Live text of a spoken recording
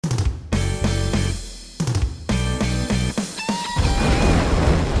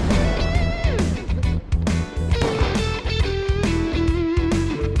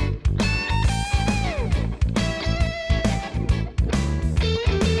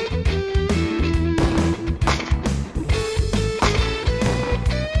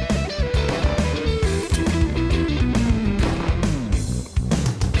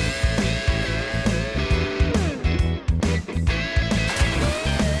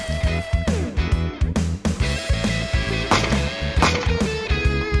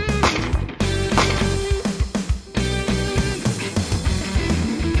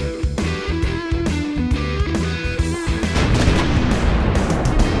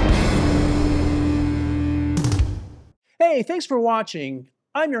Hey, thanks for watching.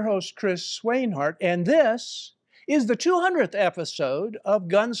 I'm your host, Chris Swainhart, and this is the 200th episode of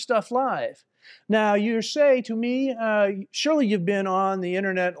GunStuff Live. Now, you say to me, surely you've been on the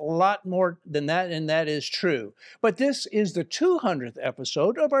internet a lot more than that, and that is true. But this is the 200th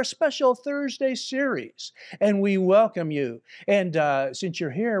episode of our special Thursday series, and we welcome you. And since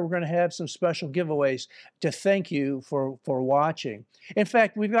you're here, we're going to have some special giveaways to thank you for watching. In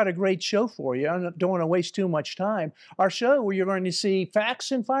fact, we've got a great show for you. I don't want to waste too much time. Our show where you're going to see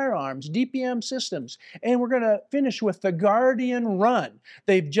Faxon Firearms, DPM Systems, and we're going to finish with the Guardian Run.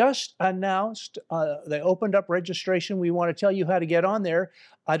 They've just announced, they opened up registration. We want to tell you how to get on there.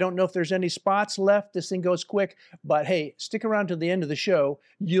 I don't know if there's any spots left. This thing goes quick, but hey, stick around to the end of the show.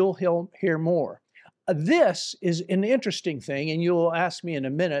 You'll hear more. This is an interesting thing, and you'll ask me in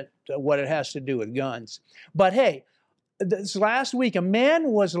a minute what it has to do with guns. But hey, this last week, a man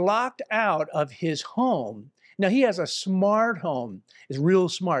was locked out of his home. Now, he has a smart home. It's real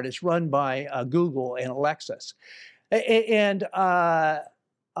smart. It's run by Google and Alexis. And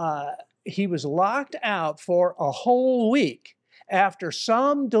he was locked out for a whole week after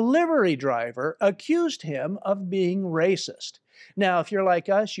some delivery driver accused him of being racist. Now, if you're like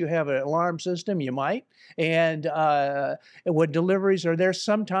us, you have an alarm system, you might. And when deliveries are there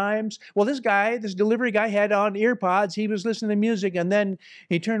sometimes, well, this delivery guy had on ear pods. He was listening to music, and then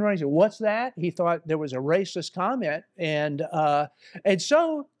he turned around and said, "What's that?" He thought there was a racist comment. And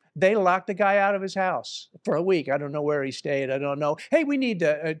so they locked the guy out of his house for a week. I don't know where he stayed. I don't know. Hey, we need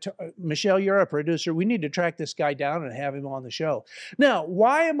to, Michelle, you're a producer. We need to track this guy down and have him on the show. Now,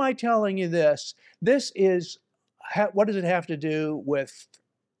 why am I telling you this? This is, what does it have to do with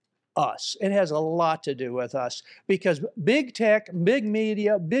us? It has a lot to do with us because big tech, big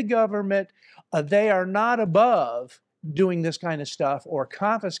media, big government, they are not above doing this kind of stuff or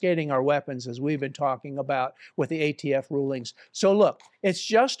confiscating our weapons, as we've been talking about with the ATF rulings. So look, it's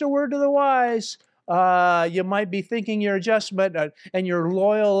just a word to the wise. You might be thinking your adjustment and your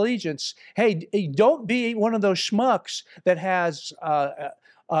loyal allegiance. Hey, don't be one of those schmucks that has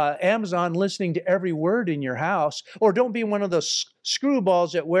Amazon listening to every word in your house, or don't be one of those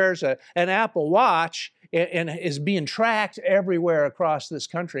screwballs that wears an Apple Watch and is being tracked everywhere across this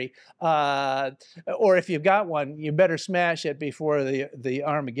country. Or if you've got one, you better smash it before the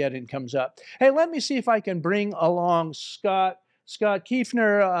Armageddon comes up. Hey, let me see if I can bring along Scott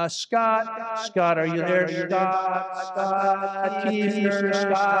Kiefner. Scott, are you there? Scott Kiefner.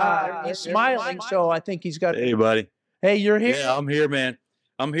 Scott. He's smiling, so I think he's got. Hey, buddy. Hey, you're here? Yeah, I'm here, man.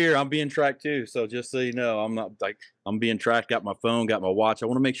 I'm here. I'm being tracked too. So just so you know, I'm being tracked. Got my phone, got my watch. I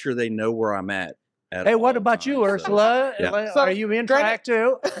want to make sure they know where I'm at. Hey, what about you, Ursula? Yeah. Are you being tracked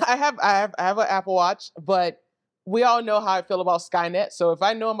too? I have an Apple Watch, but we all know how I feel about Skynet. So if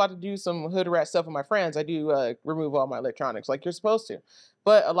I know I'm about to do some hood rat stuff with my friends, I do remove all my electronics like you're supposed to.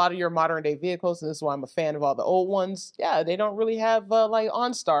 But a lot of your modern day vehicles, and this is why I'm a fan of all the old ones, yeah, they don't really have like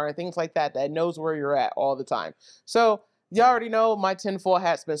OnStar and things like that knows where you're at all the time. So you already know my tinfoil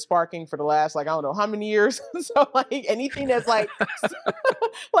hat's been sparking for the last, I don't know how many years. So, anything that's like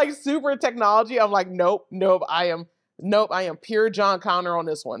super technology, I'm like, nope, I am pure John Connor on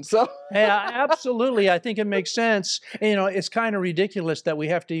this one. So, yeah, absolutely. I think it makes sense. It's kind of ridiculous that we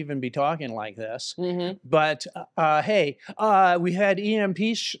have to even be talking like this. Mm-hmm. But hey, we had EMP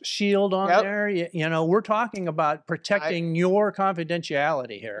Shield on there. We're talking about protecting your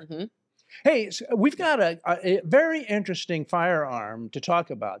confidentiality here. Mm-hmm. Hey, so we've got a very interesting firearm to talk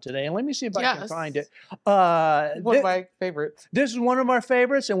about today, and let me see if I can find it. One of my favorites. This is one of our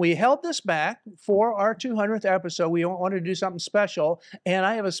favorites, and we held this back for our 200th episode. We wanted to do something special, and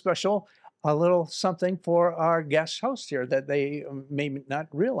I have a little something for our guest host here that they may not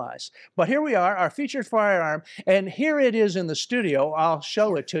realize. But here we are, our featured firearm, and here it is in the studio. I'll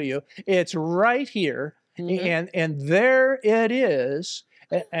show it to you. It's right here, and there it is.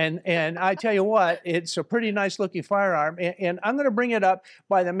 And I tell you what, it's a pretty nice looking firearm. And I'm going to bring it up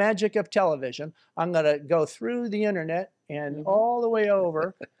by the magic of television. I'm going to go through the internet and all the way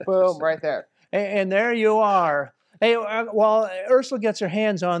over. Boom, right there. And there you are. Hey, while Ursula gets her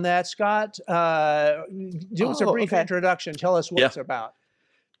hands on that, Scott, do us a brief introduction. Tell us what it's about.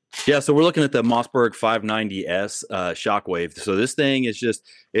 Yeah, so we're looking at the Mossberg 590S Shockwave. So this thing is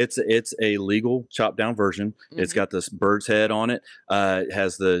it's a legal chopped down version. Mm-hmm. It's got this bird's head on it. It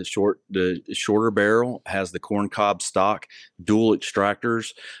has the shorter barrel, has the corn cob stock, dual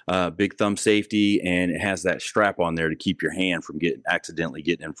extractors, big thumb safety, and it has that strap on there to keep your hand from accidentally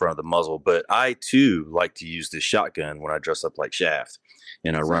getting in front of the muzzle. But I too like to use this shotgun when I dress up like Shaft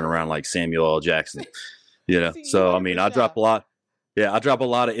and I run around like Samuel L. Jackson. So I mean, I drop a lot. Yeah, I drop a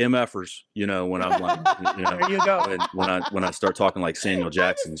lot of MFers, you know, when I'm like, you know, There you go. when I start talking like Samuel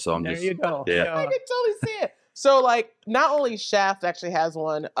Jackson. So I'm There just, you go. yeah. I can totally see it. So, like, not only Shaft actually has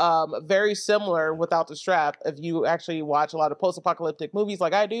one, very similar without the strap. If you actually watch a lot of post-apocalyptic movies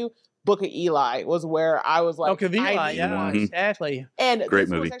like I do, Book of Eli was where I was like, Okay, Eli, I need yeah, one. exactly. And Great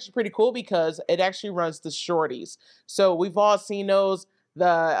this movie. one's actually pretty cool because it actually runs the shorties. So we've all seen those, the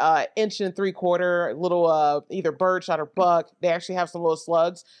 1.75 inch little either birdshot or buck. They actually have some little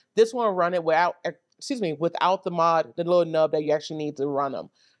slugs. This one will run it without the mod, the little nub that you actually need to run them.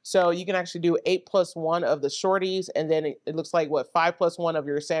 So you can actually do 8+1 of the shorties, and then it looks like 5+1 of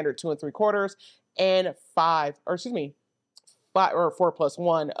your standard 2 3/4, and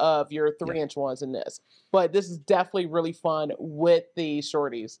 4+1 of your 3-inch ones in this. But this is definitely really fun with the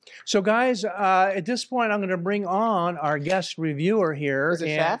shorties. So, guys, at this point, I'm going to bring on our guest reviewer here. Is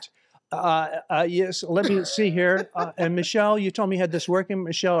it Shaft? Yes, let me see here. And Michelle, you told me you had this working.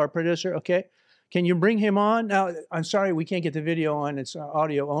 Michelle, our producer. Okay. Can you bring him on? Now, I'm sorry, we can't get the video on. It's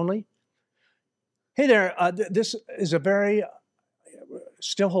audio only. Hey there. This is a very...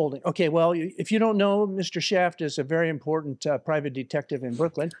 Still holding. Okay, well, if you don't know, Mr. Shaft is a very important private detective in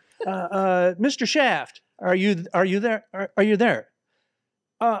Brooklyn. Mr. Shaft, are you there? Are you there?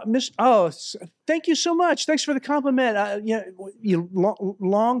 Thank you so much. Thanks for the compliment. You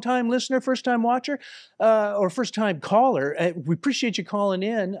long-time listener, first-time watcher, or first-time caller. We appreciate you calling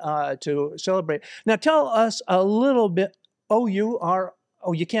in to celebrate. Now, tell us a little bit. You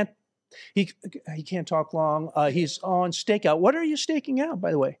can't. He can't talk long. He's on stakeout. What are you staking out,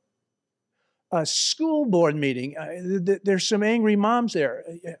 by the way? A school board meeting. There's some angry moms there.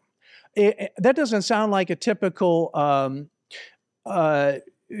 That doesn't sound like a typical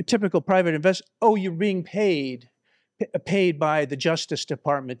private invest. Oh, you're being paid by the Justice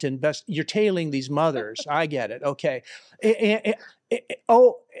Department to invest. You're tailing these mothers. I get it. Okay.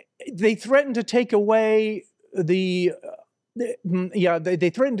 They threatened to take away the. They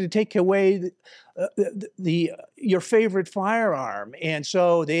threatened to take away your favorite firearm, and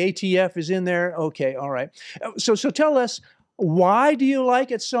so the ATF is in there. Okay, all right. So tell us, why do you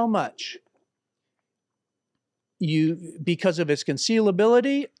like it so much? Because of its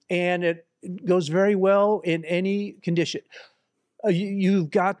concealability, and it goes very well in any condition.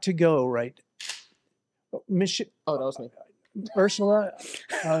 You've got to go, right? Oh, that was me. Ursula,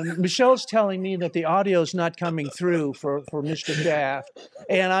 Michelle's telling me that the audio is not coming through for Mr. Shaft,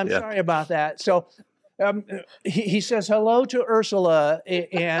 and I'm sorry about that. So he says hello to Ursula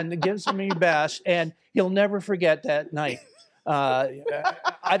and gives me best, and he'll never forget that night.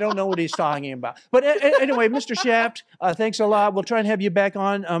 I don't know what he's talking about. But anyway, Mr. Shaft, thanks a lot. We'll try and have you back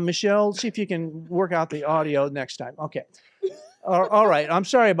on. Michelle, see if you can work out the audio next time. Okay. All right. I'm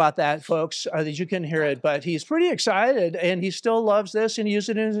sorry about that, folks, that you couldn't hear it, but he's pretty excited, and he still loves this and uses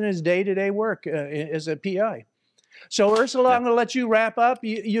it in his day-to-day work as a PI. So, Ursula, I'm going to let you wrap up.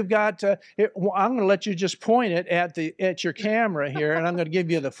 You've got. I'm going to let you just point it at your camera here, and I'm going to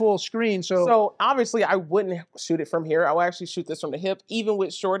give you the full screen. So obviously, I wouldn't shoot it from here. I will actually shoot this from the hip, even with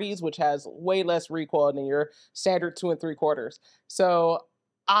shorties, which has way less recoil than your standard 2 3/4. So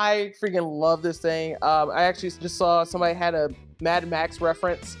I freaking love this thing. I actually just saw somebody had a Mad Max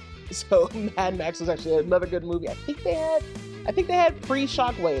reference. So Mad Max was actually another good movie. I think they had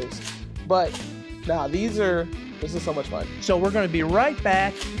pre-shockwaves, but nah, this is so much fun. So we're going to be right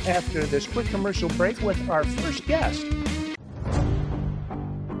back after this quick commercial break with our first guest.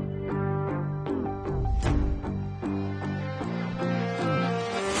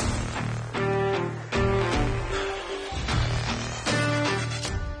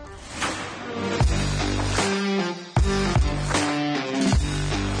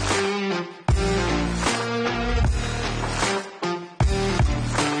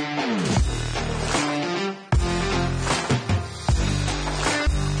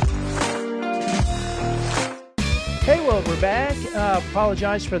 We're back.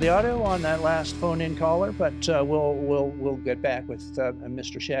 Apologize for the audio on that last phone-in caller, but we'll get back with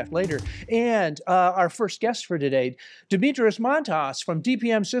Mr. Shaft later. And our first guest for today, Dimitrios Mantas from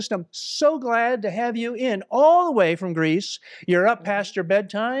DPM Systems. So glad to have you in all the way from Greece. You're up past your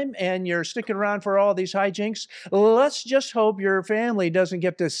bedtime, and you're sticking around for all these hijinks. Let's just hope your family doesn't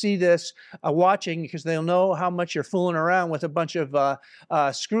get to see this watching, because they'll know how much you're fooling around with a bunch of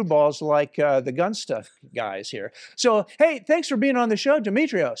screwballs like the GunStuff guys here. So, hey, thanks for being on the show,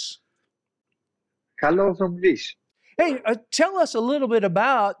 Dimitrios. Hello from Greece. Hey, tell us a little bit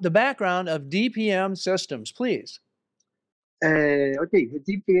about the background of DPM Systems, please. Okay, the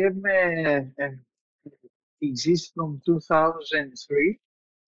DPM exists from 2003,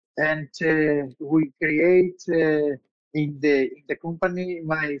 and we create in the company,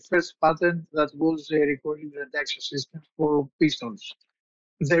 my first patent that was a recoil reduction system for pistols.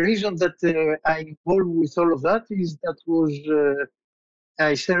 The reason that I involved with all of that is that was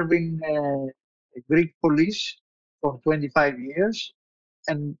I served in Greek police for 25 years,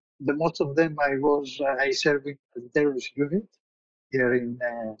 and the most of them I served in the terrorist unit here in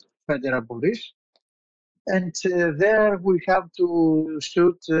federal police, and there we have to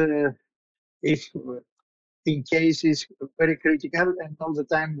shoot if in cases very critical, and all the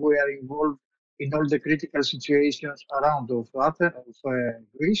time we are involved in all the critical situations around of Athens, of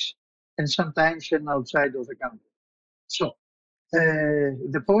Greece, and sometimes outside of the country. So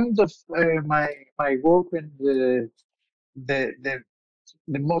the point of my work and the, the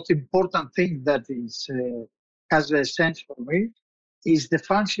the most important thing that is has a sense for me is the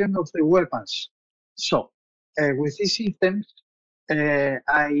function of the weapons. So with these systems,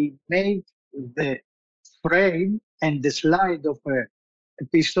 I make the frame and the slide of a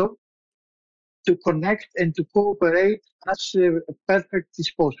pistol to connect and to cooperate as perfect as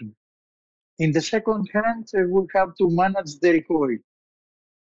possible. In the second hand, we have to manage the recoil.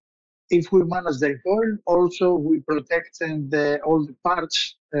 If we manage the recoil, also we protect all the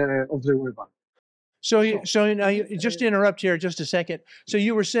parts of the weapon. So now, just to interrupt here just a second. So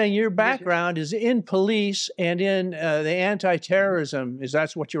you were saying your background is in police and in the anti-terrorism.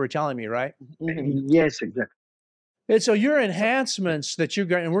 That's what you were telling me, right? Yes, exactly. And so your enhancements that you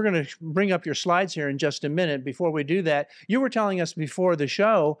got, and we're going to bring up your slides here in just a minute. Before we do that, you were telling us before the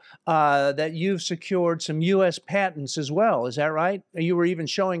show that you've secured some U.S. patents as well. Is that right? You were even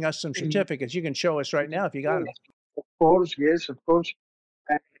showing us some certificates. You can show us right now if you got them. Of course, yes, of course.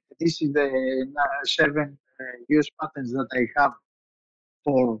 This is the 7 U.S. patents that I have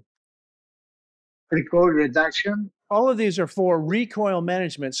for recoil reduction. All of these are for recoil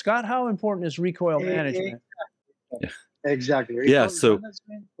management. Scott, how important is recoil management? Exactly. Yeah, so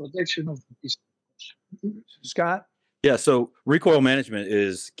management, protection of the pistol. Scott? Yeah, so recoil management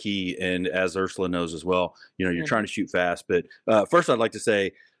is key, and as Ursula knows as well, you're trying to shoot fast. But first, I'd like to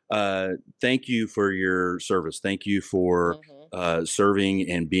say thank you for your service. Thank you for serving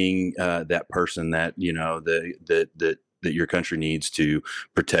and being that person that that your country needs to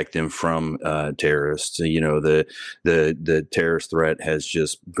protect them from terrorists. The terrorist threat has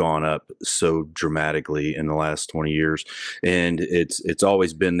just gone up so dramatically in the last 20 years, and it's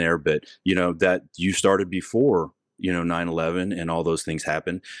always been there. But that you started before 9/11 and all those things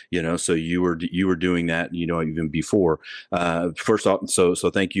happened, so you were doing that, even before. First off, so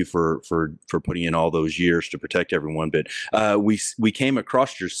thank you for putting in all those years to protect everyone. But we came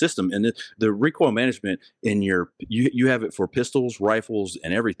across your system, and the recoil management in you have it for pistols, rifles,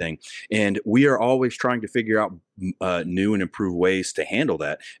 and everything. And we are always trying to figure out new and improved ways to handle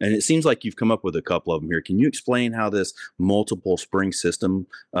that. And it seems like you've come up with a couple of them here. Can you explain how this multiple spring system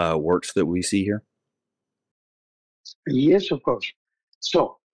works that we see here? Yes, of course.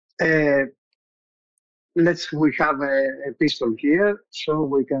 So we have a pistol here, so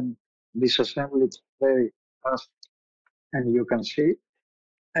we can disassemble it very fast, and you can see.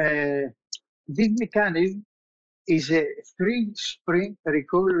 This mechanism is a 3-spring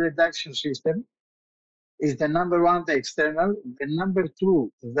recoil reduction system. Is the number 1, the external, the number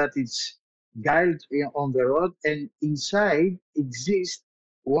 2 that is guided on the rod, and inside exists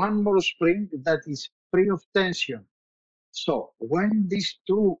one more spring that is free of tension. So when these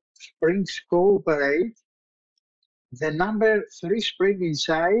 2 springs cooperate, the number 3 spring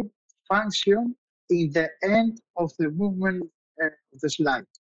inside function in the end of the movement of the slide.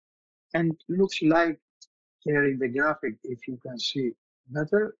 And looks like here in the graphic, if you can see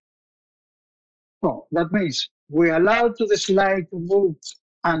better. So that means we allow to the slide to move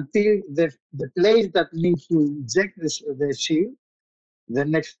until the place that needs to inject the seal,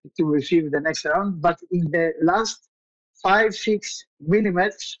 to receive the next round. But in the last 5-6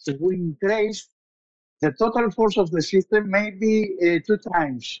 millimeters, we increase the total force of the system maybe 2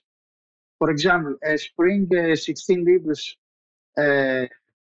 times. For example, a spring 16 libras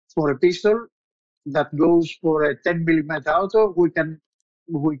for a pistol that goes for a 10 millimeter auto,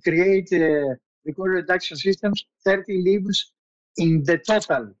 we create recoil reduction systems 30 libras in the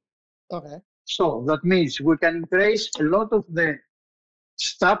total. Okay. So that means we can increase a lot of the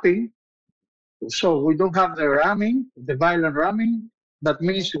stopping. So we don't have the ramming, the violent ramming. That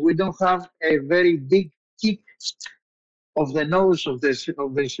means we don't have a very big kick of the nose of the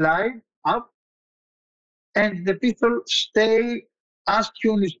slide up, and the pistol stay as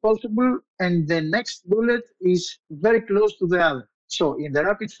tuned as possible, and the next bullet is very close to the other. So in the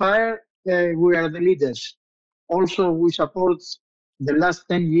rapid fire, we are the leaders. Also, we support the last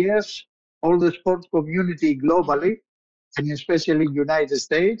 10 years all the sports community globally and especially United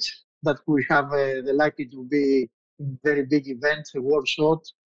States, that we have the lucky to be in very big event, World Shot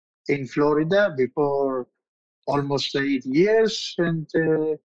in Florida before almost 8 years, and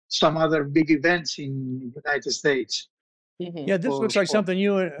some other big events in United States. Mm-hmm. Yeah, this for looks like sport. something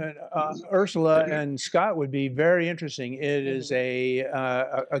you and Ursula and Scott would be very interesting. It is a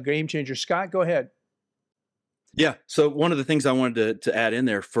game changer. Scott, go ahead. Yeah. So one of the things I wanted to add in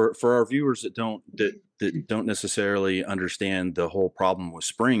there for our viewers that don't necessarily understand the whole problem with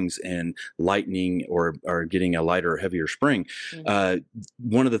springs and lightening or getting a lighter or heavier spring.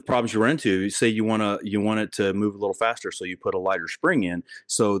 One of the problems you run into, say you want it to move a little faster, so you put a lighter spring in,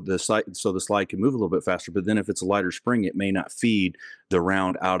 so the slide can move a little bit faster. But then if it's a lighter spring, it may not feed the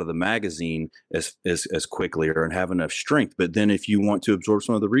round out of the magazine as quickly or have enough strength. But then if you want to absorb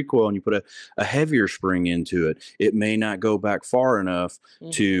some of the recoil and you put a heavier spring into it, it may not go back far enough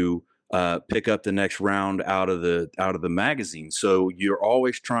to pick up the next round out of the magazine. So you're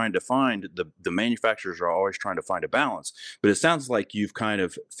always trying to find the manufacturers are always trying to find a balance. But it sounds like you've kind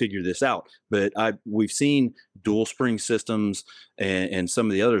of figured this out. But we've seen dual spring systems and some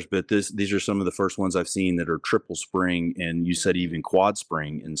of the others, but these are some of the first ones I've seen that are triple spring, and you said even quad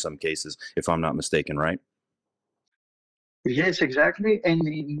spring in some cases, if I'm not mistaken, right? Yes, exactly. And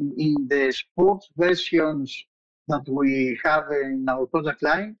in the sports versions that we have in our product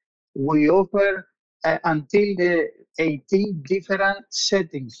line, we offer until the 18 different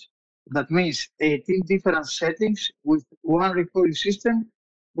settings. That means 18 different settings with one recoil system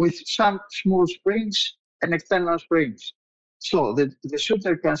with some small springs and external springs. So the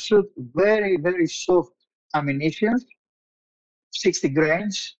shooter can shoot very, very soft ammunition, 60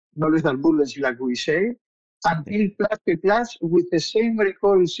 grains, no lethal bullets like we say, until plus with the same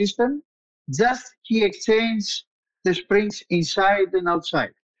recoil system, just he exchanges the springs inside and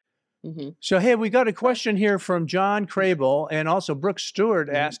outside. So, hey, we got a question here from John Crable, and also Brooke Stewart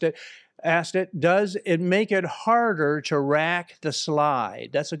asked it, does it make it harder to rack the slide?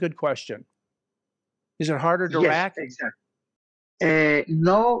 That's a good question. Is it harder to rack? Exactly.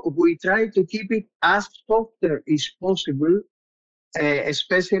 No, we try to keep it as softer as possible.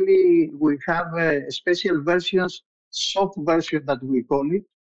 Especially we have special versions, soft version that we call it.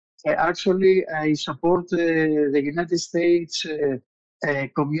 Actually, I support the United States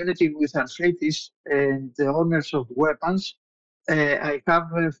community with arthritis and the owners of weapons. I have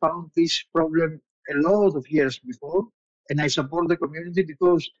found this problem a lot of years before, and I support the community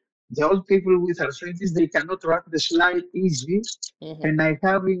because the old people with arthritis, they cannot rack the slide easy. And I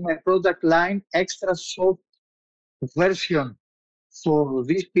have in my product line extra soft version for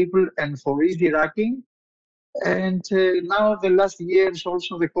these people and for easy racking. And now the last years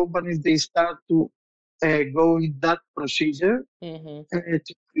also the companies, they start to go in that procedure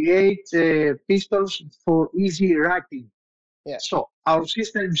to create pistols for easy racking. Yeah. So our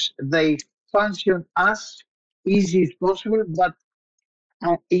systems, they function as easy as possible, but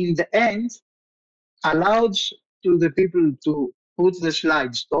in the end allows to the people to put the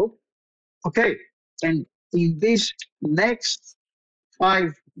slide stop. Okay, and in this next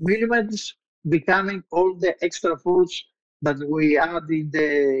 5 millimeters becoming all the extra force that we add in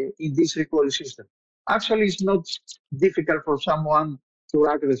this recoil system. Actually, it's not difficult for someone to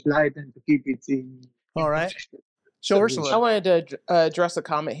rack the slide and to keep it in. All right. So Ursula, I wanted to address a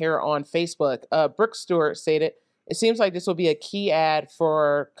comment here on Facebook. Brooke Stewart stated, it seems like this will be a key ad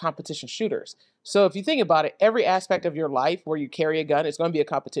for competition shooters. So if you think about it, every aspect of your life where you carry a gun is going to be a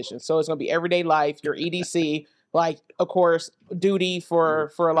competition. So it's going to be everyday life, your EDC, like, of course, duty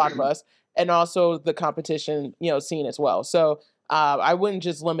for a lot of us, and also the competition, scene as well. So I wouldn't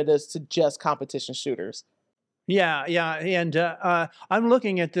just limit this to just competition shooters. Yeah, and I'm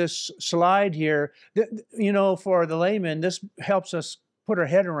looking at this slide here. For the layman, this helps us put our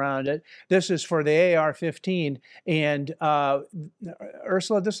head around it. This is for the AR-15, and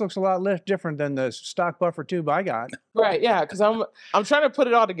Ursula, this looks a lot different than the stock buffer tube I got. Right, yeah, because I'm trying to put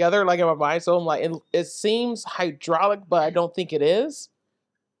it all together like in my mind. So I'm like, it seems hydraulic, but I don't think it is.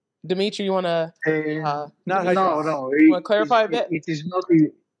 Dimitri, you want to? No. You want to clarify a bit? It is not.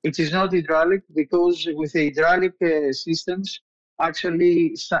 It is not hydraulic because with hydraulic systems,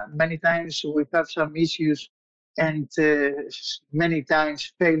 actually, many times we have some issues, and many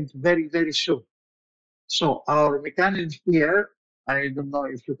times failed very, very soon. So our mechanism here, I don't know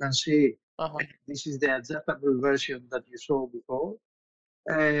if you can see. This is the adjustable version that you saw before.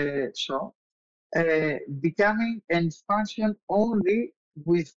 Becoming and function only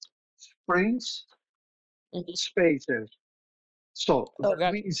with springs and spacers. So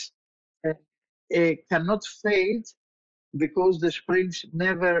that means it cannot fade because the springs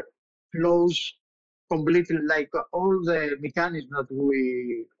never close completely like all the mechanisms that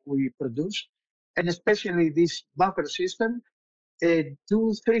we produce, and especially this buffer system,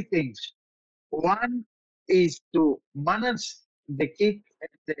 do three things. One is to manage the kick at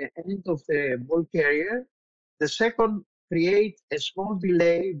the end of the ball carrier. The second, create a small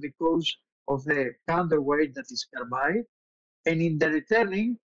delay because of the counterweight that is carbide. And in the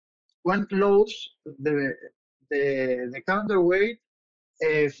returning, one close the counterweight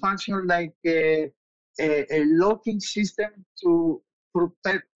function like a locking system to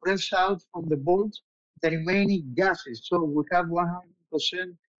press out from the bolt the remaining gases. So we have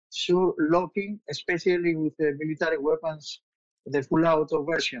 100% sure locking, especially with the military weapons, the full auto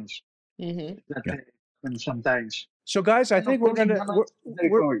versions that happen sometimes. So, guys, I And of think we're course, going manage the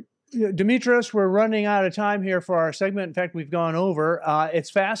recoil. Dimitrios, we're running out of time here for our segment. In fact, we've gone over.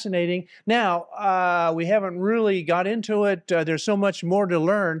 It's fascinating. Now, we haven't really got into it. There's so much more to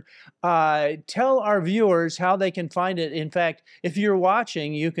learn. Tell our viewers how they can find it. In fact, if you're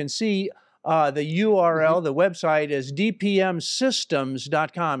watching, you can see the URL. The website is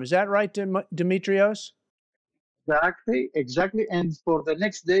dpmsystems.com. Is that right, Dimitrios? Exactly. And for the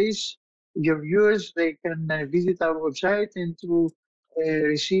next days, your viewers, they can visit our website and to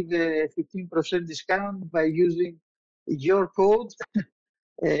receive a 15% discount by using your code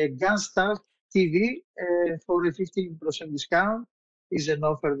GunStuff TV for a 15% discount. Is an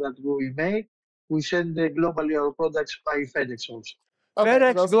offer that we make. We send globally our products by FedEx also. Okay,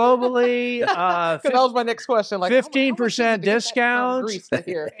 FedEx globally. Because that was my next question. Like 15% discount, Greece to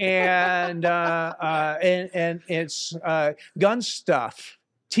here. and it's GunStuff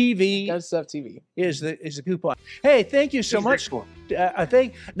TV. GunStuff TV is the coupon. Hey, thank you so much.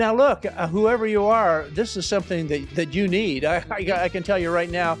 Now look, whoever you are, this is something that you need. I can tell you right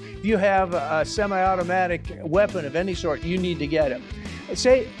now, if you have a semi-automatic weapon of any sort, you need to get it.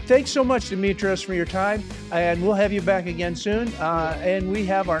 Thanks so much, Dimitrios, for your time, and we'll have you back again soon. And we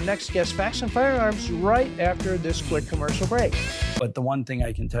have our next guest, Faxon Firearms, right after this quick commercial break. But the one thing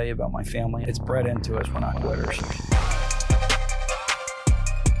I can tell you about my family, it's bred into us. We're not quitters.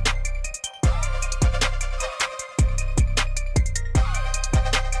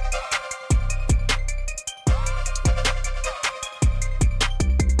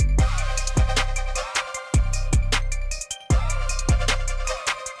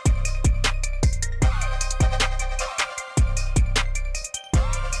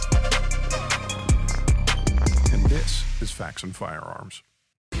 Faxon Firearms.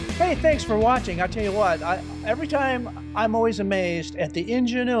 Hey, thanks for watching. I tell you what, every time I'm always amazed at the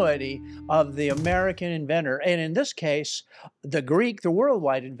ingenuity of the American inventor, and in this case, the Greek, the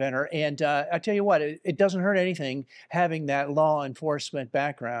worldwide inventor. And I tell you what, it doesn't hurt anything having that law enforcement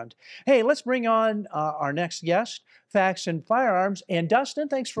background. Hey, let's bring on our next guest, Faxon Firearms. And Dustin,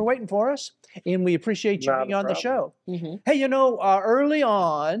 thanks for waiting for us. And we appreciate you being on the show. Hey, you know, early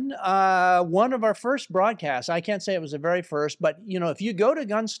on, one of our first broadcasts, I can't say it was the very first, but, you know, if you go to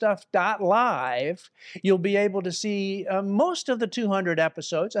gunstuff.live, you'll be able to see most of the 200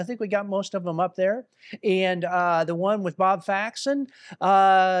 episodes. I think we got most of them up there. And the one with Bob Faxon,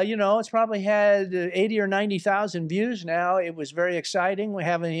 you know, it's probably had 80 or 90,000 views now. It was very exciting. We're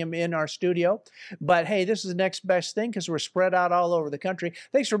having him in our studio. But, hey, this is the next best thing because we're spread out all over the country.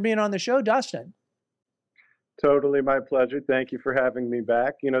 Thanks for being on the show, Dustin. Totally my pleasure. Thank you for having me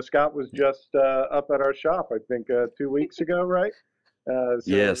back. You know, Scott was just up at our shop, I think 2 weeks ago, right? So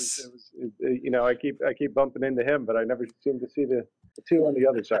yes. You know, I keep bumping into him, but I never seem to see the two on the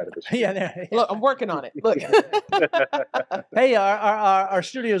other side of the street. Yeah, look, I'm working on it. Look. Hey, our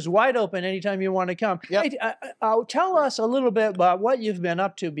studio is wide open anytime you want to come. Yep. Hey, tell us a little bit about what you've been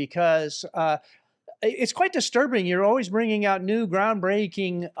up to, because it's quite disturbing. You're always bringing out new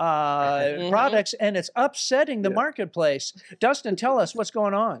groundbreaking products, and it's upsetting the marketplace. Dustin, tell us what's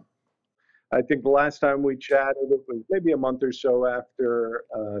going on. I think the last time we chatted, it was maybe a month or so after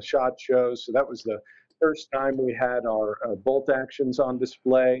SHOT Show. So that was the first time we had our bolt actions on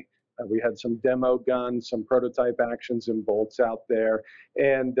display. We had some demo guns, some prototype actions and bolts out there,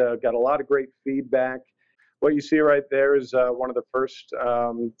 and got a lot of great feedback. What you see right there is one of the first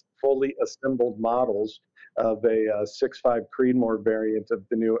fully assembled models of a 6.5 Creedmoor variant of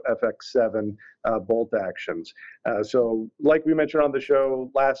the new FX7 bolt actions. So like we mentioned on the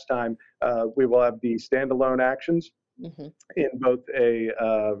show last time, we will have the standalone actions in both a,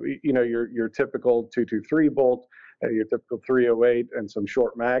 you know, your typical 223 bolt, your typical 308, and some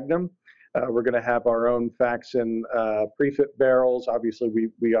short magnum. We're going to have our own Faxon prefit barrels. Obviously,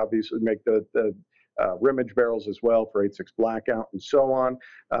 we obviously make the rimmage barrels as well for 8.6 Blackout and so on.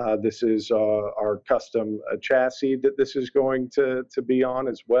 This is our custom chassis that this is going to be on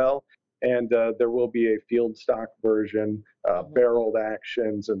as well. and there will be a field stock version, barreled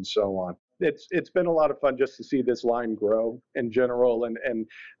actions, and so on. It's been a lot of fun just to see this line grow in general, and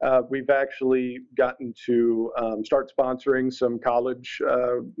we've actually gotten to start sponsoring some college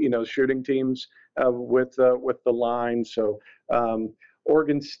shooting teams with the line. So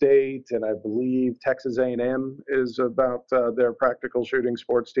Oregon State and I believe Texas A&M is about their practical shooting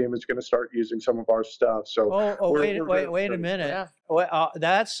sports team is going to start using some of our stuff. So wait a minute. Yeah. Well,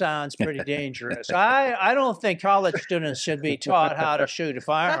 that sounds pretty dangerous. I don't think college students should be taught how to shoot a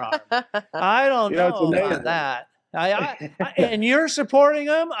firearm. I don't know about that. And you're supporting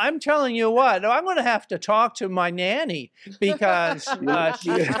them? I'm telling you what, I'm going to have to talk to my nanny because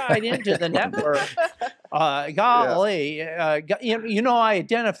she's tied into the network. Golly, I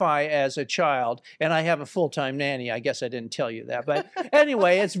identify as a child, and I have a full-time nanny. I guess I didn't tell you that. But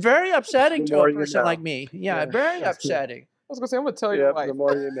anyway, it's very upsetting to a person like me. Yeah, very upsetting. I was going to say, I'm going to tell your wife. The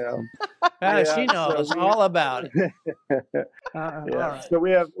more you know. She knows all about it. Right. So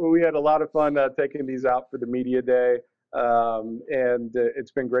we had a lot of fun taking these out for the media day, and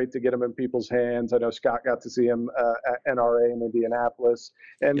it's been great to get them in people's hands. I know Scott got to see them at NRA in Indianapolis,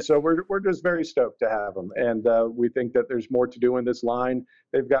 and so we're just very stoked to have them. And we think that there's more to do in this line.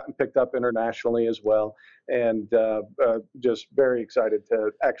 They've gotten picked up internationally as well, and just very excited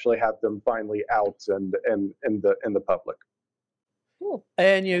to actually have them finally out and in the public. Cool.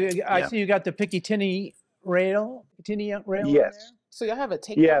 And I see you got the Picatinny rail. Yes. There? So y'all have a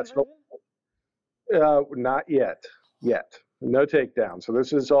takedown version? Not yet. No takedown. So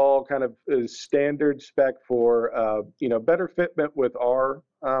this is all kind of standard spec for better fitment with our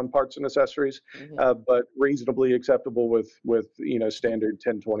parts and accessories, but reasonably acceptable with standard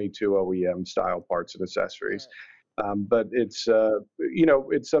 1022 OEM style parts and accessories. Right. But it's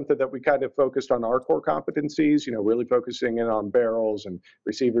it's something that we kind of focused on our core competencies, really focusing in on barrels and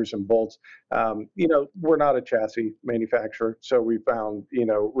receivers and bolts. We're not a chassis manufacturer, so we found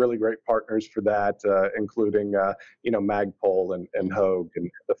really great partners for that, including Magpul and Hogue and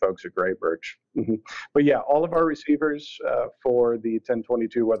the folks at Gray Birch. But yeah, all of our receivers for the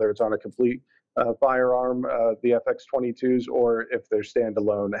 1022, whether it's on a complete firearm, the FX22s, or if they're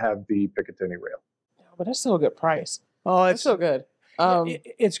standalone, have the Picatinny rail. But that's still a good price. Oh, it's so good.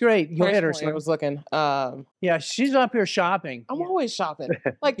 It's great. Go ahead, I was looking. Yeah, she's up here shopping. I'm always shopping.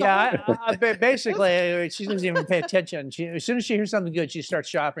 Like basically, she doesn't even pay attention. As soon as she hears something good, she starts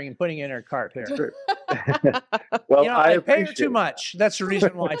shopping and putting it in her cart here. Well, I pay her too much. That's the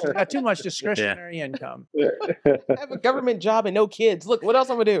reason why she's got too much discretionary income. I have a government job and no kids. Look, what else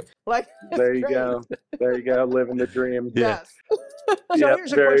I'm gonna do? Like, there you go. There you go. Living the dream. Yes. So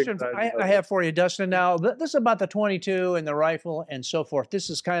here's a question I have for you, Dustin. Now, this is about the 22 and the rifle and so forth. This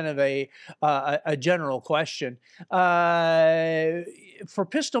is kind of a general question. For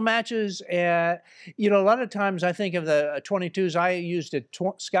pistol matches, a lot of times I think of the 22s I used at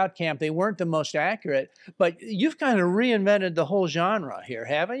Scout Camp. They weren't the most accurate, but you've kind of reinvented the whole genre here,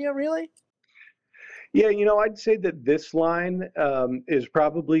 haven't you, really? Yeah, I'd say that this line is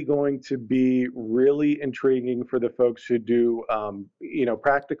probably going to be really intriguing for the folks who do,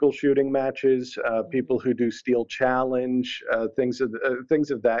 practical shooting matches, people who do steel challenge, things of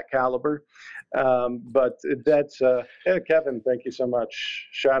that caliber. But that's Kevin. Thank you so much.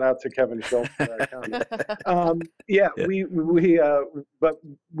 Shout out to Kevin Schultz for that comment. But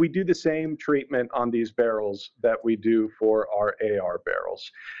we do the same treatment on these barrels that we do for our AR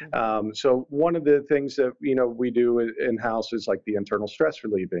barrels. So one of the things that we do in-house is like the internal stress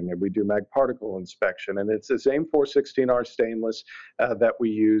relieving, and we do mag particle inspection, and it's the same 416R stainless that we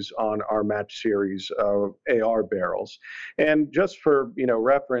use on our match series AR barrels. And just for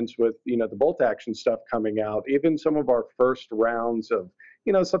reference, with the bolt action stuff coming out, even some of our first rounds of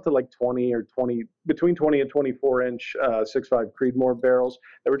something like between 20 and 24 inch 6.5 Creedmoor barrels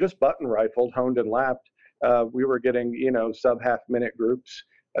that were just button rifled, honed and lapped, we were getting sub half minute groups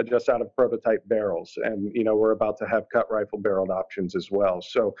just out of prototype barrels, and we're about to have cut rifle barreled options as well.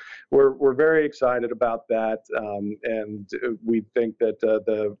 So we're very excited about that, and we think that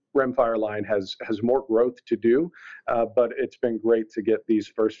the rimfire line has more growth to do, but it's been great to get these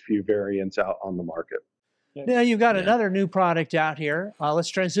first few variants out on the market. Now you've got another new product out here. Let's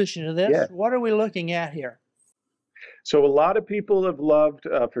transition to this. What are we looking at here? So a lot of people have loved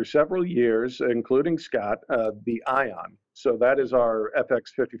for several years, including Scott, the Ion. So that is our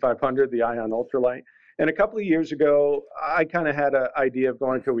FX 5500, the Ion Ultralight. And a couple of years ago, I kind of had an idea of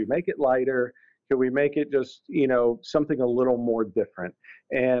going, could we make it lighter? Could we make it just, something a little more different?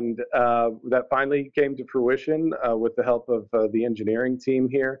 And that finally came to fruition with the help of the engineering team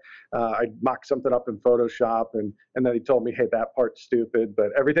here. I mocked something up in Photoshop, and then he told me, hey, that part's stupid,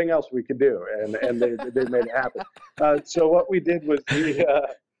 but everything else we could do, and they made it happen. So what we did was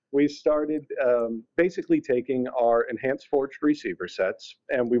we started basically taking our enhanced forged receiver sets,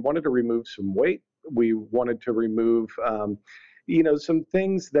 and we wanted to remove some weight. We wanted to remove, some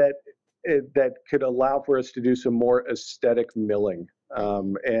things that could allow for us to do some more aesthetic milling,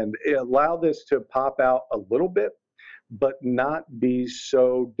 and allow this to pop out a little bit, but not be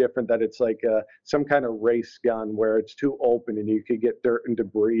so different that it's like some kind of race gun where it's too open and you could get dirt and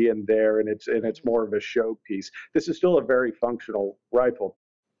debris in there, and it's more of a showpiece. This is still a very functional rifle.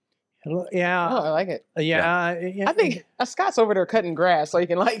 Yeah. Oh, I like it. Yeah. I think Scott's over there cutting grass so he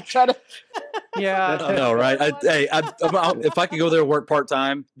can try to. Yeah. I know, right? If I could go there and work part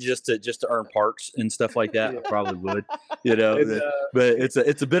time just to earn parts and stuff like that, I probably would. But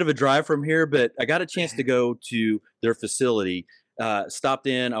it's a bit of a drive from here. But I got a chance to go to their facility. Stopped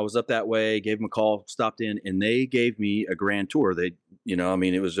in. I was up that way. Gave them a call. Stopped in, and they gave me a grand tour.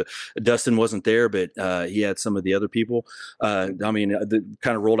 It was Dustin wasn't there, but he had some of the other people. Kind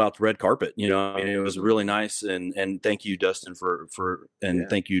of rolled out the red carpet. It was really nice. And thank you, Dustin,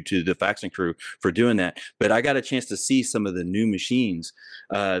 thank you to the Faxon crew for doing that. But I got a chance to see some of the new machines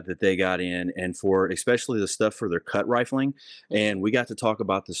that they got in, and for especially the stuff for their cut rifling. And we got to talk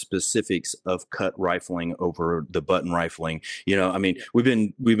about the specifics of cut rifling over the button rifling. We've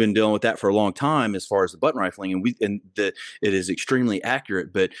been dealing with that for a long time as far as the button rifling, and it is extremely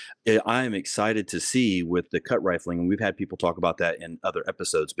accurate. But I am excited to see with the cut rifling, and we've had people talk about that in other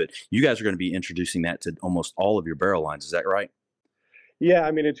episodes. But you guys are going to be introducing that to almost all of your barrel lines. Is that right? Yeah,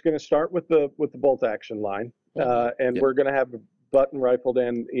 it's going to start with the bolt action line, and we're going to have button rifled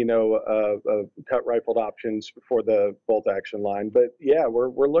and cut rifled options for the bolt action line. But yeah,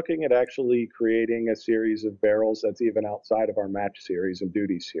 we're looking at actually creating a series of barrels that's even outside of our match series and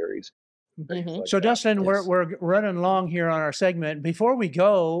duty series. Mm-hmm. So Dustin, we're running along here on our segment. Before we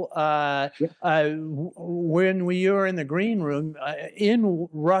go, when you were in the green room, in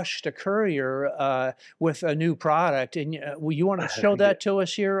rushed a courier with a new product, and you want to show that to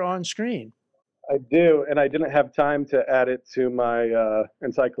us here on screen? I do, and I didn't have time to add it to my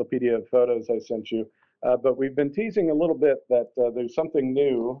encyclopedia of photos I sent you, but we've been teasing a little bit that there's something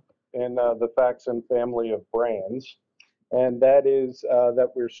new in the Faxon family of brands, and that is that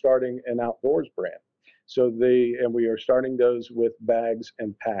we're starting an outdoors brand. And we are starting those with bags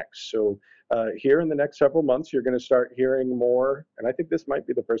and packs. So here in the next several months, you're going to start hearing more, and I think this might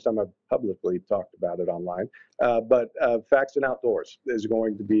be the first time I've publicly talked about it online, but Faxon Outdoors is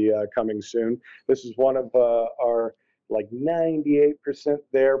going to be coming soon. This is one of our 98%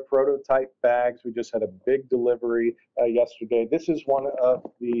 there prototype bags. We just had a big delivery yesterday. This is one of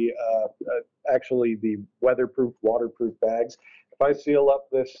the actually the weatherproof, waterproof bags. If I seal up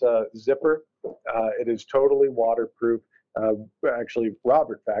this zipper, it is totally waterproof. Actually,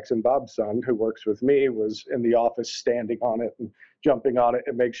 Robert Faxon, Bob's son, who works with me, was in the office standing on it and jumping on it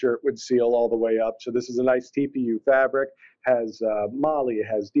and make sure it would seal all the way up. So this is a nice TPU fabric, has MOLLE, it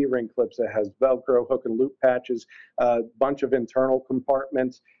has D-ring clips, it has Velcro, hook and loop patches, a bunch of internal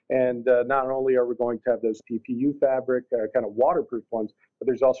compartments. And not only are we going to have those TPU fabric, kind of waterproof ones, but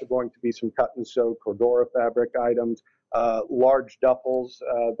there's also going to be some cut and sew Cordura fabric items, large duffels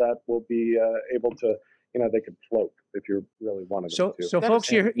that will be able to, they could float if you really wanted them to. So folks,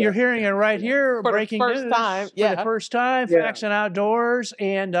 you're hearing it right here. For breaking the first news time. For the first time, Faxon Outdoors,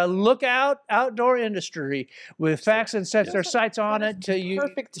 and look out, outdoor industry. With Faxon sets their sights on it,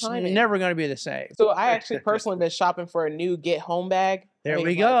 perfect timing. It's never going to be the same. So I actually personally been shopping for a new get home bag. There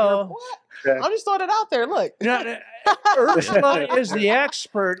we go. What? I'm just throwing it out there. Look. Ursula is the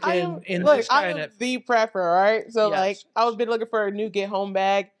expert in this kind of. The prepper, right? So I was been looking for a new get home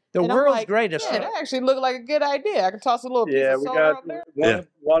bag. The world's greatest. Yeah, that actually looked like a good idea. I can toss a little piece of soda up there.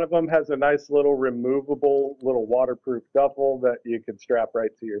 One of them has a nice little removable, little waterproof duffel that you can strap right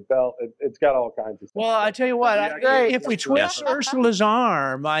to your belt. It's got all kinds of stuff. Well, I tell you what, if we twist Ursula's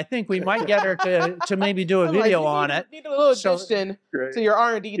arm, I think we might get her to maybe do a video on it. Need a little addition to your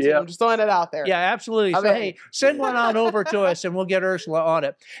R&D team. I'm just throwing it out there. Yeah, absolutely. So, hey, send one on over to us and we'll get Ursula on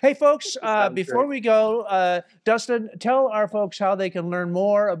it. Hey, folks, before we go, Dustin, tell our folks how they can learn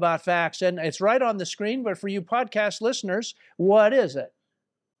more about Faxon. It's right on the screen, but for you podcast listeners, what is it?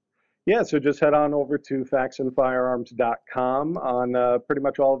 Yeah, so just head on over to faxonfirearms.com on pretty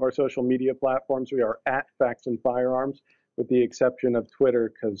much all of our social media platforms. We are at Faxon Firearms. with the exception of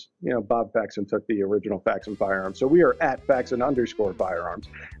Twitter, because Bob Faxon took the original Faxon Firearms. So we are at Faxon_Firearms.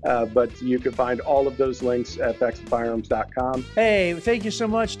 But you can find all of those links at FaxonFirearms.com. Hey, thank you so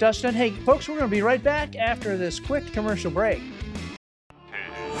much, Dustin. Hey, folks, we're going to be right back after this quick commercial break. 10,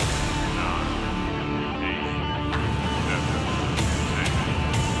 9, 8, 7, 6,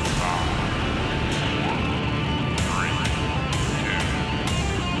 5, 4,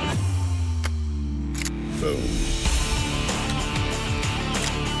 3, 2. Boom.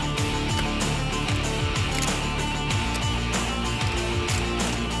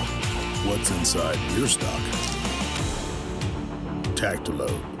 What's inside your stock?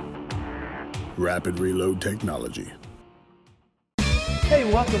 Tactiload. Rapid reload technology.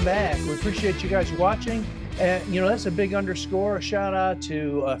 Hey, welcome back. We appreciate you guys watching. That's a big underscore. A shout out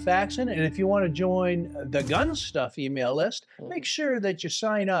to Faxon. And if you want to join the GunStuff email list, make sure that you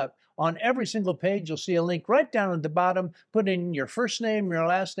sign up. On every single page, you'll see a link right down at the bottom. Put in your first name, your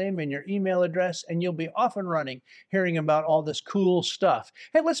last name, and your email address, and you'll be off and running hearing about all this cool stuff.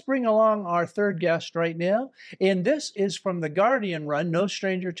 Hey, let's bring along our third guest right now. And this is from the Guardian Run, no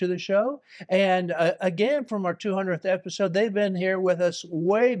stranger to the show. And again, from our 200th episode, they've been here with us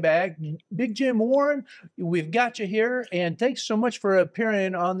way back. Big Jim Warren, we've got you here, and thanks so much for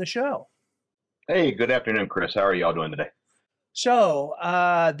appearing on the show. Hey, good afternoon, Chris. How are y'all doing today? So,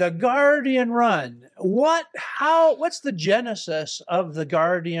 the Guardian Run, what's the genesis of the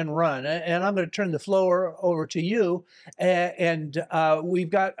Guardian Run? And I'm going to turn the floor over to you. And we've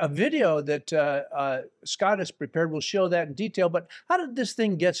got a video that Scott has prepared. We'll show that in detail. But how did this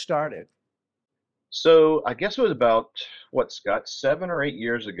thing get started? So I guess it was about, Scott, 7 or 8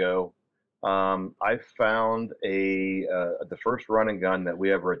 years ago. I found the first run and gun that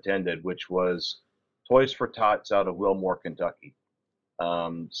we ever attended, which was Toys for Tots out of Wilmore, Kentucky.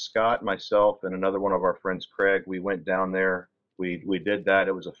 Scott, myself, and another one of our friends, Craig, we went down there. We did that.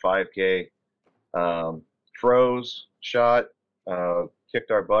 It was a 5K. Froze, shot,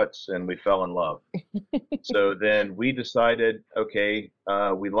 kicked our butts, and we fell in love. So then we decided, okay,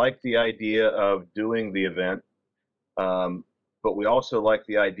 we liked the idea of doing the event, but we also like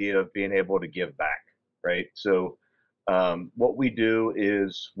the idea of being able to give back, right? So what we do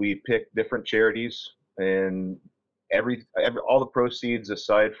is we pick different charities, and all the proceeds,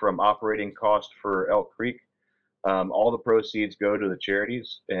 aside from operating cost for Elk Creek, all the proceeds go to the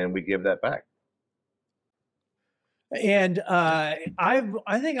charities, and we give that back. And I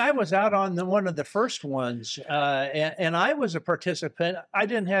think I was out on one of the first ones, and I was a participant. I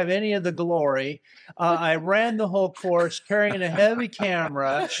didn't have any of the glory. I ran the whole course carrying a heavy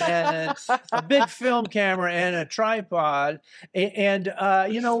camera and a big film camera and a tripod. And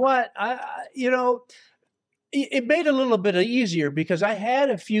you know what? It made it a little bit easier because I had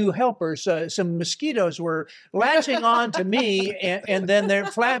a few helpers. Some mosquitoes were latching on to me, and then they're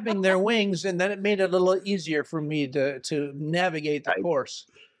flapping their wings, and then it made it a little easier for me to navigate the course.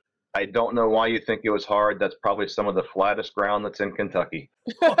 I don't know why you think it was hard. That's probably some of the flattest ground that's in Kentucky.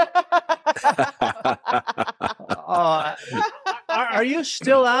 Are you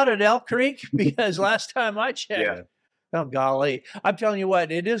still out at Elk Creek? Because last time I checked. Yeah. Oh, golly. I'm telling you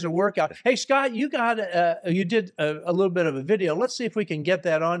what, it is a workout. Hey, Scott, you did a little bit of a video. Let's see if we can get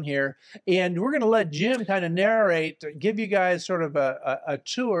that on here. And we're going to let Jim kind of narrate, give you guys sort of a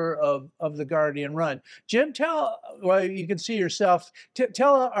tour of the Guardian Run. Jim, you can see yourself,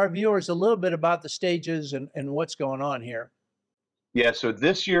 tell our viewers a little bit about the stages and what's going on here. Yeah, so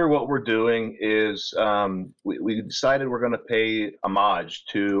this year what we're doing is we decided we're going to pay homage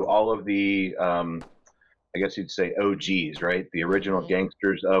to all of the I guess you'd say OGs, right? The original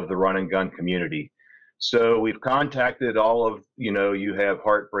gangsters of the run and gun community. So we've contacted all of, you have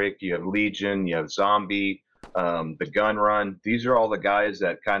Heartbreak, you have Legion, you have Zombie, the Gun Run. These are all the guys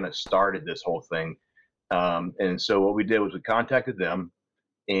that kind of started this whole thing. And so what we did was we contacted them,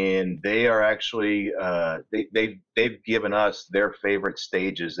 and they are actually, they've given us their favorite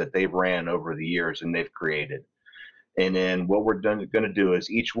stages that they've ran over the years and they've created. And then what we're going to do is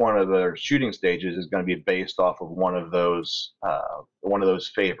each one of their shooting stages is going to be based off of one of those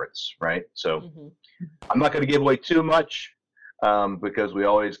favorites, right? So I'm not going to give away too much because we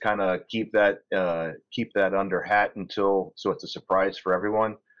always kind of keep that under hat so it's a surprise for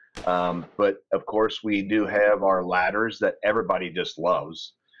everyone. But of course, we do have our ladders that everybody just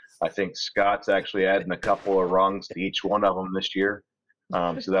loves. I think Scott's actually adding a couple of rungs to each one of them this year,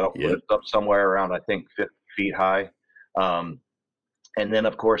 so that'll put us up somewhere around, I think, 50 feet high. And then,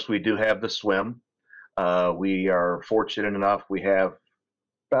 of course, we do have the swim. We are fortunate enough, we have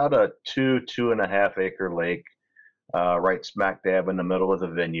about a 2.5 acre lake right smack dab in the middle of the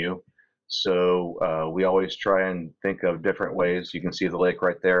venue. So we always try and think of different ways. You can see the lake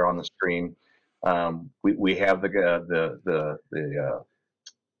right there on the screen. We have the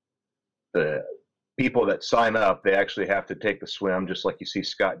people that sign up. They actually have to take the swim, just like you see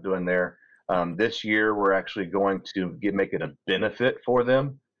Scott doing there. This year, we're actually going to make it a benefit for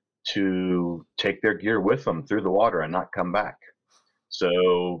them to take their gear with them through the water and not come back.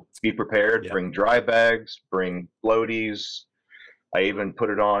 So be prepared. Yeah. Bring dry bags. Bring floaties. I even put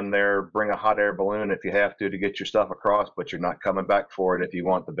it on there, bring a hot air balloon if you have to get your stuff across, but you're not coming back for it if you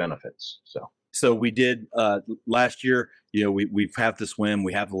want the benefits. So we did last year, we have the swim,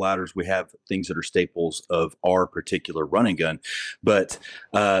 we have the ladders, we have things that are staples of our particular running gun. But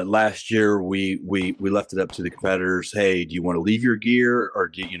last year we left it up to the competitors. Hey, do you want to leave your gear, or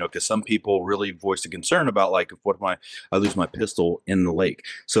do because some people really voiced a concern about, like, what if I lose my pistol in the lake?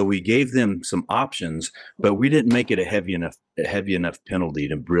 So we gave them some options, but we didn't make it a heavy enough penalty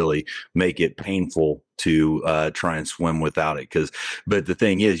to really make it painful to try and swim without it. But the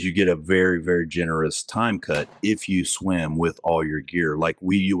thing is, you get a very, very generous time cut if you swim with all your gear, like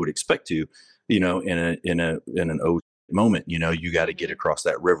you would expect to, in an moment. You got to get across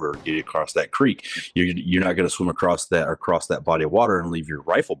that river, get across that creek. You're not going to swim across that body of water and leave your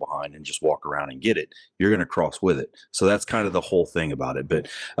rifle behind and just walk around and get it. You're going to cross with it. So that's kind of the whole thing about it. But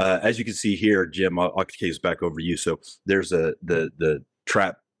as you can see here, Jim, I'll case back over to you. So there's the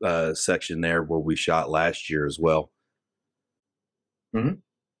trap section there where we shot last year as well. Mm-hmm.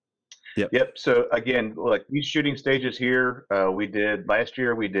 Yep. So again, like these shooting stages here, last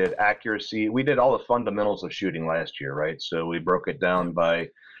year we did accuracy. We did all the fundamentals of shooting last year, right? So we broke it down by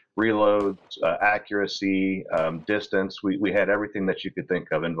reloads, accuracy, distance. We had everything that you could think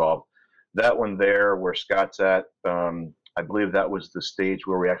of involved. That one there where Scott's at, I believe that was the stage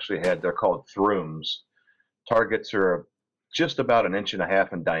where we actually they're called throoms. Targets are just about 1.5 inches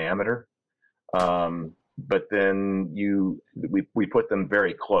in diameter. But then we put them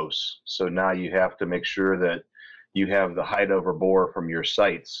very close. So now you have to make sure that you have the height over bore from your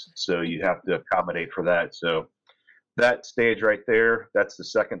sights. So you have to accommodate for that. So that stage right there, that's the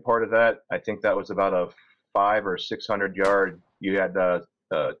second part of that. I think that was about a 500 or 600 yard. You had a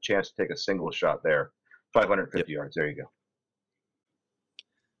chance to take a single shot there. 550 yards. There you go.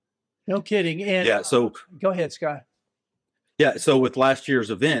 No kidding. And yeah. So go ahead, Scott. Yeah, so with last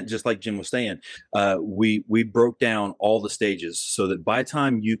year's event, just like Jim was saying, we broke down all the stages so that by the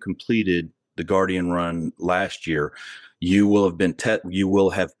time you completed the Guardian run last year, you will have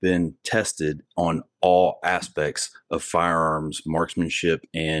been tested on all aspects of firearms, marksmanship,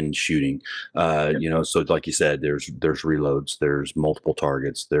 and shooting. So like you said, there's reloads, there's multiple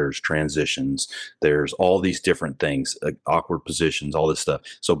targets, there's transitions, there's all these different things, awkward positions, all this stuff.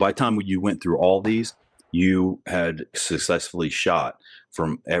 So by the time you went through all these, you had successfully shot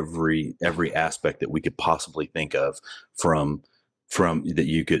from every aspect that we could possibly think of from that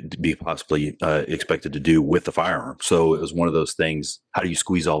you could be possibly expected to do with the firearm. So it was one of those things. How do you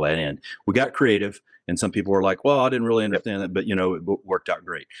squeeze all that in? We got creative, and some people were like, well, I didn't really understand that, but it worked out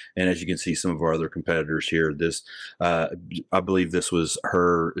great. And as you can see, some of our other competitors here, I believe this was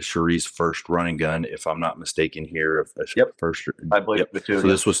Cherie's first running gun, if I'm not mistaken here. First, I believe it too.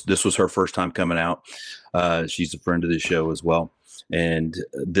 So this was her first time coming out. She's a friend of the show as well. And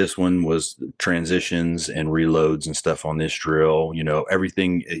this one was transitions and reloads and stuff on this drill.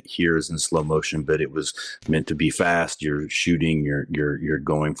 Everything here is in slow motion, but it was meant to be fast. You're shooting, you're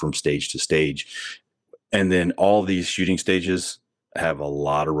going from stage to stage. And then all these shooting stages have a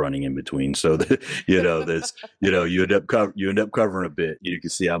lot of running in between. So you end up covering a bit. You can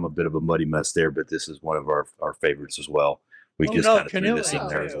see I'm a bit of a muddy mess there, but this is one of our favorites as well. We kind of threw this in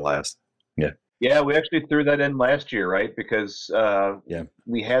there as the last. Yeah. Yeah, we actually threw that in last year, right? Because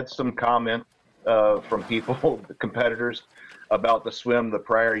we had some comment from people, the competitors, about the swim the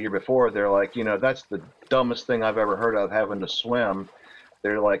prior year before. They're like, that's the dumbest thing I've ever heard of, having to swim.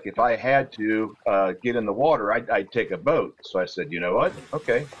 They're like, if I had to get in the water, I'd take a boat. So I said, you know what?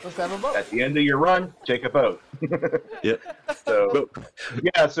 Okay. Let's have a boat. At the end of your run, take a boat. Yeah. So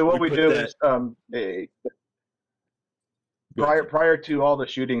what we do is prior to all the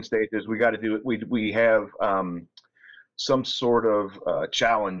shooting stages, we got to do it. We have some sort of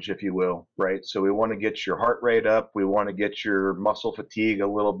challenge, if you will, right? So we want to get your heart rate up. We want to get your muscle fatigue a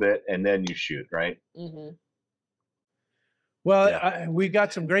little bit, and then you shoot, right? Mm-hmm. Well, we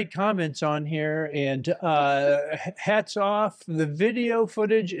got some great comments on here, and hats off. The video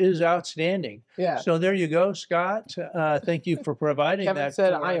footage is outstanding. Yeah. So there you go, Scott. Thank you for providing Kevin that.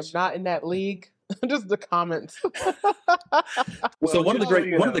 said, I am not in that league. Just the comments. So one of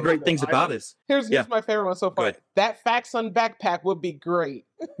the great things about it. Here's my favorite one so far. That Faxon backpack would be great.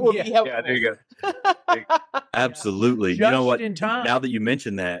 Would be helpful. Yeah, there you go. Absolutely. Just you know what? in time. Now that you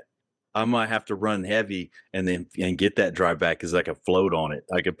mention that, I might have to run heavy and get that drive back because I can float on it.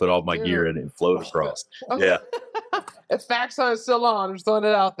 I can put all my gear in it and float across. Yeah. If Faxon is still on, I'm just throwing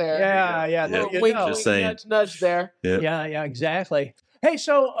it out there. Yeah. Wink, just saying. nudge there. Yeah, exactly. Hey,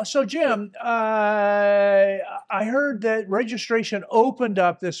 so Jim, I heard that registration opened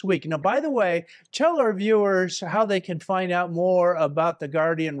up this week. Now, by the way, tell our viewers how they can find out more about the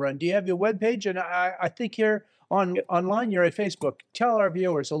Guardian Run. Do you have your webpage? And I think here online, you're at Facebook. Tell our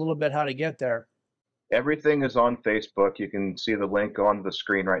viewers a little bit how to get there. Everything is on Facebook. You can see the link on the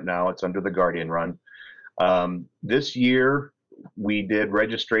screen right now. It's under the Guardian Run. This year, we did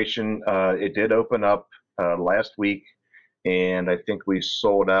registration. It did open up last week. And I think we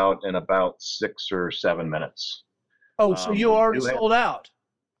sold out in about 6 or 7 minutes. Oh, so you already sold out?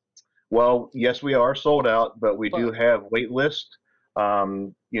 Well, yes, we are sold out, but we do have wait list.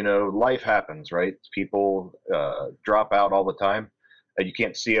 Life happens, right? People drop out all the time. You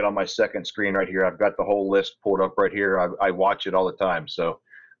can't see it on my second screen right here. I've got the whole list pulled up right here. I watch it all the time. So,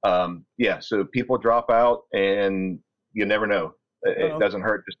 so people drop out, and you never know. It doesn't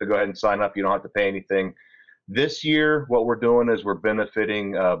hurt just to go ahead and sign up. You don't have to pay anything. This year, what we're doing is we're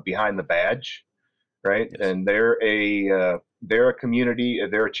benefiting Behind the Badge, right? Yes. And they're a community,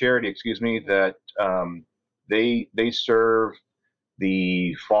 they're a charity, excuse me, that they serve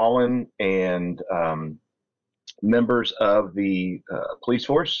the fallen and members of the police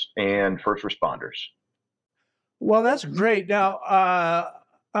force and first responders. Well, that's great. Now,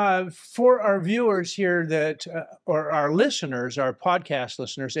 for our viewers here or our listeners, our podcast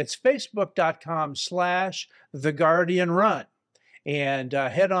listeners, it's facebook.com/theguardianrun, and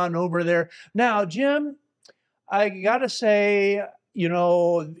head on over there. Now, Jim, I got to say, you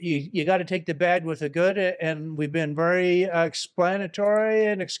got to take the bad with the good, and we've been very explanatory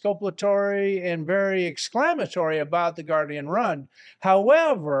and exculpatory and very exclamatory about the Guardian Run.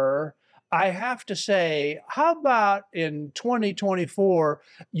 However, I have to say, how about in 2024,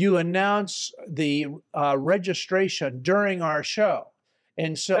 you announce the registration during our show?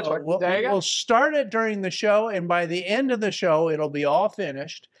 And so we'll start it during the show, and by the end of the show, it'll be all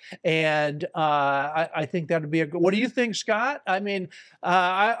finished. And I think that would be what do you think, Scott? I mean,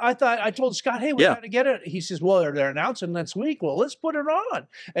 I told Scott, hey, we got to get it. He says, well, they're announcing next week. Well, let's put it on.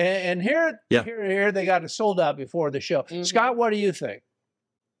 And here they got it sold out before the show. Mm-hmm. Scott, what do you think?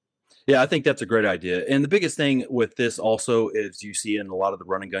 Yeah, I think that's a great idea. And the biggest thing with this also, as you see in a lot of the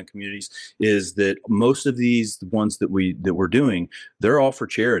run and gun communities, is that most of these ones that we're doing, they're all for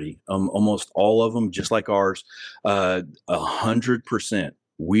charity. Almost all of them, just like ours, 100%.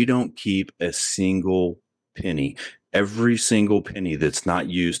 We don't keep a single penny. Every single penny that's not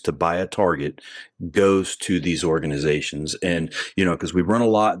used to buy a target goes to these organizations. And, because we run a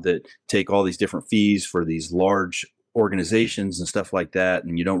lot that take all these different fees for these large organizations and stuff like that,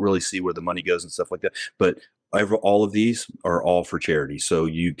 and you don't really see where the money goes and stuff like that. But all of these are all for charity, so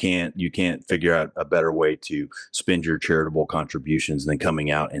you can't figure out a better way to spend your charitable contributions than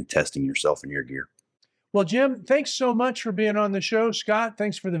coming out and testing yourself and your gear. Well, Jim, thanks so much for being on the show. Scott,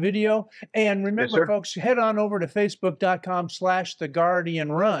 thanks for the video. And remember, folks, head on over to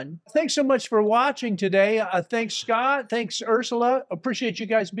facebook.com/theguardianrun. Thanks so much for watching today. Thanks, Scott. Thanks, Ursula. Appreciate you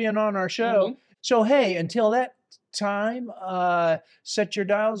guys being on our show. Mm-hmm. So, hey, until that time, set your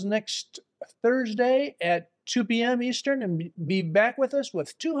dials next Thursday at 2 p.m. Eastern and be back with us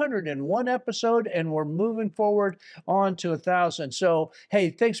with 201 episode, and we're moving forward on to 1,000. So, hey,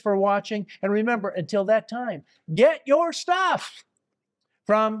 thanks for watching. And remember, until that time, get your stuff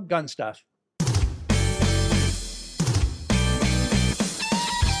from GunStuff.